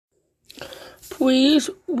Please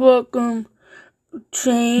welcome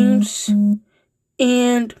James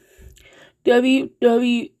and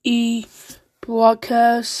WWE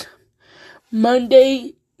broadcast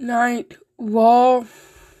Monday Night Raw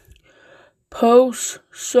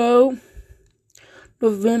post-show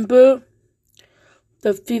November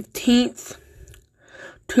the 15th,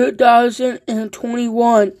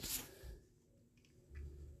 2021.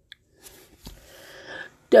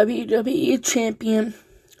 WWE Champion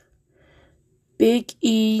Big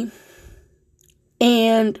E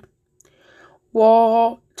and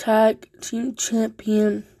Raw Tag Team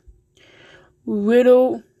Champion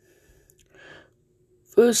Riddle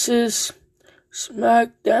versus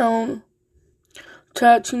SmackDown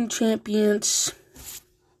Tag Team Champions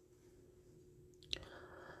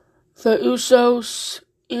The Usos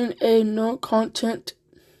in a no-content.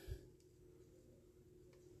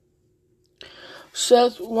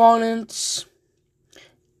 Seth Rollins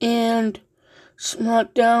and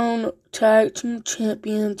SmackDown Tag Team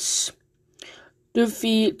Champions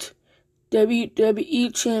defeat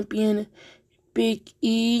WWE Champion Big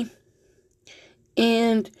E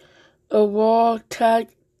and Raw Tag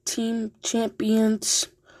Team Champions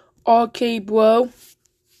RK Bro.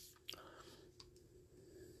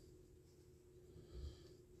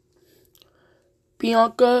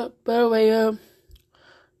 Bianca Belair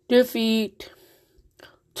defeat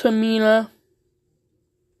Tamina.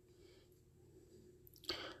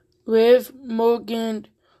 Liv Morgan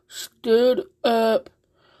stood up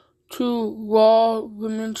to Raw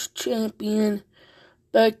Women's Champion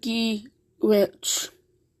Becky Lynch.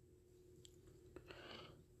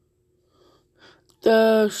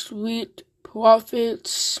 The Street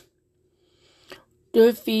Profits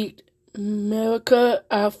defeat America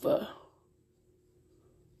Alpha.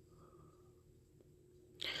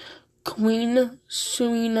 Queen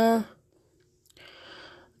Serena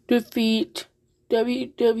defeat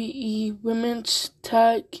WWE Women's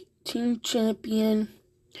Tag Team Champion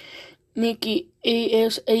Nikki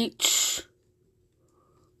ASH.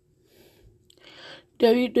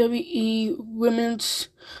 WWE Women's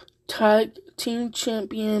Tag Team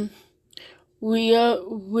Champion Rhea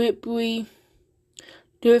Ripley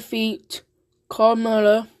defeat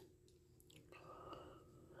Carmella.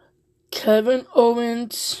 Kevin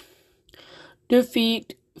Owens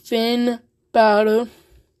defeat Finn Balor.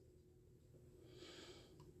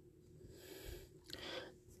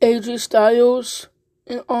 AJ Styles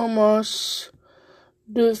and Omos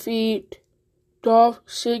defeat Dolph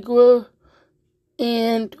Ziggler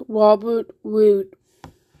and Robert Roode.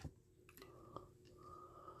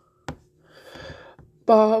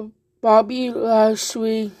 Bobby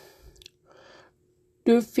Lashley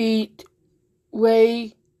defeat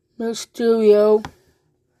Rey Mysterio.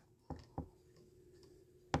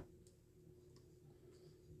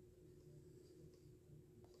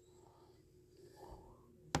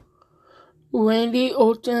 Randy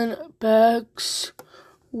Orton backs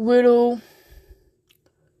Riddle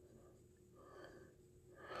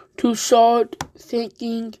to start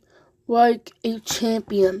thinking like a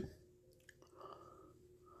champion.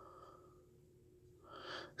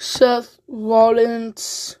 Seth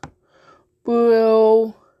Rollins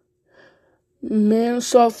will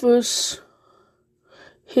suffers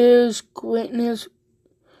his greatness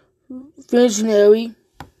visionary.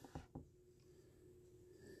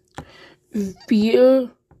 Veer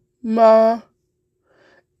Ma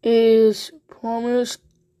is promised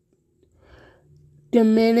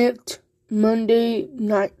dominant Monday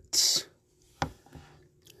nights.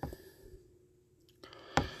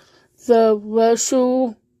 The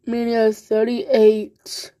WrestleMania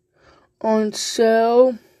 38 on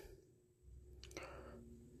sale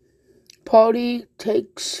party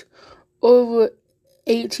takes over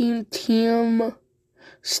 18 Team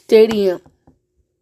Stadium.